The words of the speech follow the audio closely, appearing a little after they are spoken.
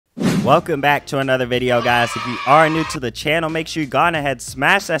Welcome back to another video, guys. If you are new to the channel, make sure you go on ahead,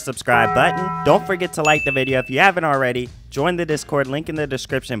 smash that subscribe button. Don't forget to like the video if you haven't already. Join the Discord, link in the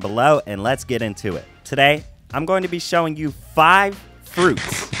description below, and let's get into it. Today, I'm going to be showing you 5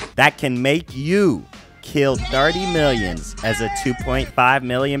 fruits that can make you kill 30 millions as a 2.5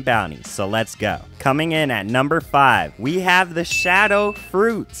 million bounty. So let's go. Coming in at number 5, we have the shadow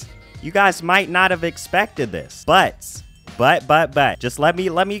fruit. You guys might not have expected this, but just let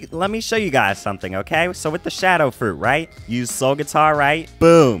me show you guys something, okay? So with the shadow fruit, right? Use soul guitar, right?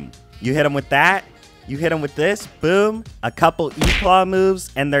 Boom. You hit them with that. You hit them with this, boom. A couple E-claw moves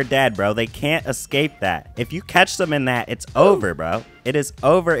and they're dead, bro. They can't escape that. If you catch them in that, it's over, bro. It is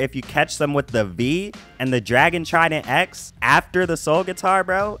over if you catch them with the V and the Dragon Trident X after the soul guitar,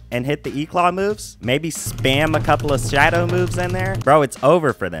 bro, and hit the E-claw moves. Maybe spam a couple of shadow moves in there. Bro, it's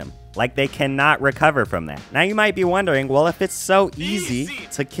over for them. Like, they cannot recover from that. Now, you might be wondering, well, if it's so easy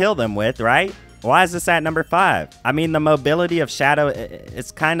to kill them with, right? Why is this at number 5? I mean, the mobility of Shadow,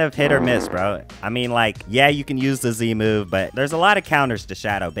 it's kind of hit or miss, bro. I mean, like, yeah, you can use the Z move, but there's a lot of counters to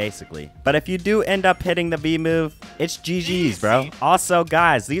Shadow, basically. But if you do end up hitting the V move, it's GG's, bro. Also,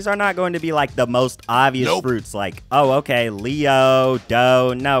 guys, these are not going to be, like, the most obvious fruits. Like, oh, okay, Leo,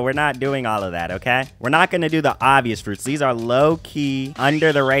 Doe. No, we're not doing all of that, okay? We're not going to do the obvious fruits. These are low-key,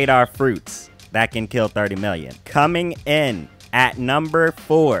 under-the-radar fruits that can kill 30 million. Coming in at number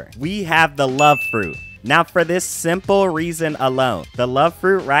 4, we have the love fruit. Now, for this simple reason alone, the love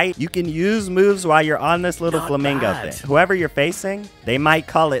fruit, right? You can use moves while you're on this little flamingo thing. Whoever you're facing, they might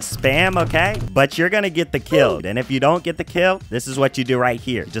call it spam, okay? But you're gonna get the kill. And if you don't get the kill, this is what you do right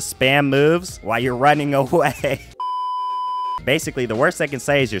here. Just spam moves while you're running away. Basically, the worst I can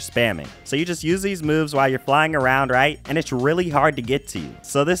say is you're spamming. So you just use these moves while you're flying around, right? And it's really hard to get to you.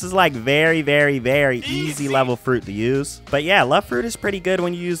 So this is like very, very, very easy level fruit to use. But yeah, love fruit is pretty good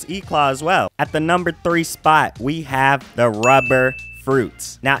when you use E-claw as well. At the number 3 spot, we have the rubber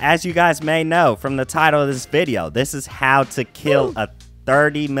fruits. Now, as you guys may know from the title of this video, this is how to kill a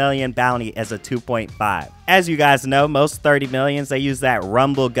 30 million bounty as a 2.5. As you guys know, most 30 millions, they use that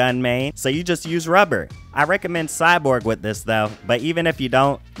rumble gun main. So you just use rubber. I recommend Cyborg with this though, but even if you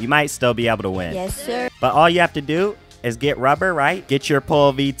don't, you might still be able to win. Yes, sir. But all you have to do is get rubber, right? Get your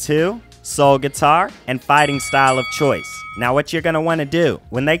pull V2, soul guitar, and fighting style of choice. Now what you're gonna wanna do,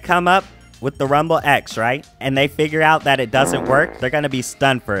 when they come up with the Rumble X, right? And they figure out that it doesn't work, they're gonna be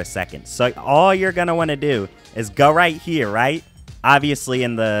stunned for a second. So all you're gonna wanna do is go right here, right? Obviously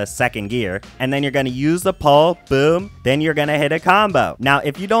in the second gear, and then you're gonna use the pole, boom, then you're gonna hit a combo. Now,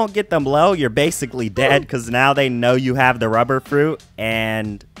 if you don't get them low, you're basically dead, because now they know you have the rubber fruit,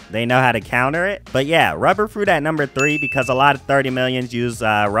 and they know how to counter it. But yeah, rubber fruit at number 3, because a lot of 30 millions use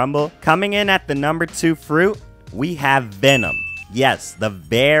rumble. Coming in at the number 2 fruit, we have venom. Yes, the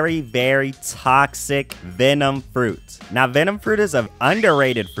very, very toxic venom fruit. Now, venom fruit is an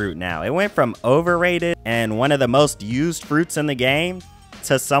underrated fruit now. It went from overrated and one of the most used fruits in the game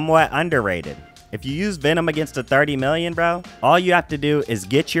to somewhat underrated. If you use venom against a 30 million, bro, all you have to do is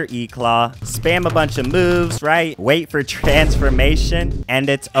get your E-claw, spam a bunch of moves, right? Wait for transformation, and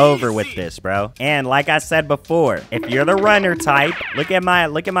it's over with this, bro. And like I said before, if you're the runner type, look at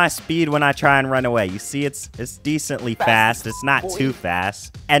my speed when I try and run away. You see, it's decently fast. It's not too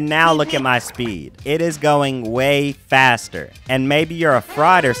fast. And now look at my speed. It is going way faster. And maybe you're a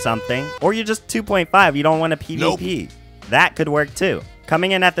fraud or something, or you're just 2.5. You don't want a PvP. That could work too.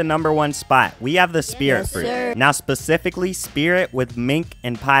 Coming in at the number 1 spot, we have the Spirit Fruit. Sir. Now, specifically Spirit with Mink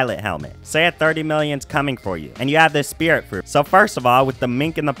and Pilot Helmet. Say a 30 million's coming for you, and you have this Spirit Fruit. So first of all, with the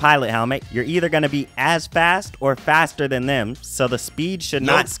Mink and the Pilot Helmet, you're either going to be as fast or faster than them, so the speed should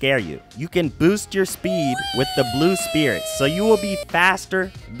not scare you. You can boost your speed with the Blue Spirit, so you will be faster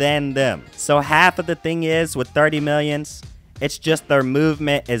than them. So half of the thing is, with 30 millions, it's just their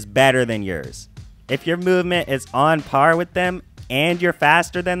movement is better than yours. If your movement is on par with them, and you're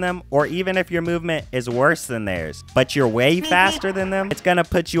faster than them, or even if your movement is worse than theirs, but you're way faster than them, it's gonna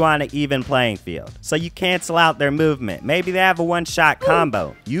put you on an even playing field. So you cancel out their movement. Maybe they have a one-shot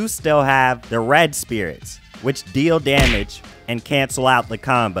combo. You still have the red spirits, which deal damage and cancel out the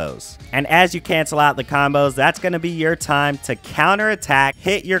combos. And as you cancel out the combos, that's gonna be your time to counterattack,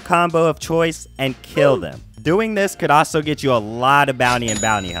 hit your combo of choice, and kill them. Doing this could also get you a lot of bounty and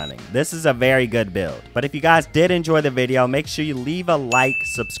bounty hunting. This is a very good build. But if you guys did enjoy the video, make sure you leave a like,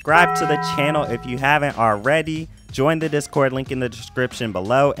 subscribe to the channel if you haven't already, join the Discord link in the description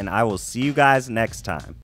below, and I will see you guys next time.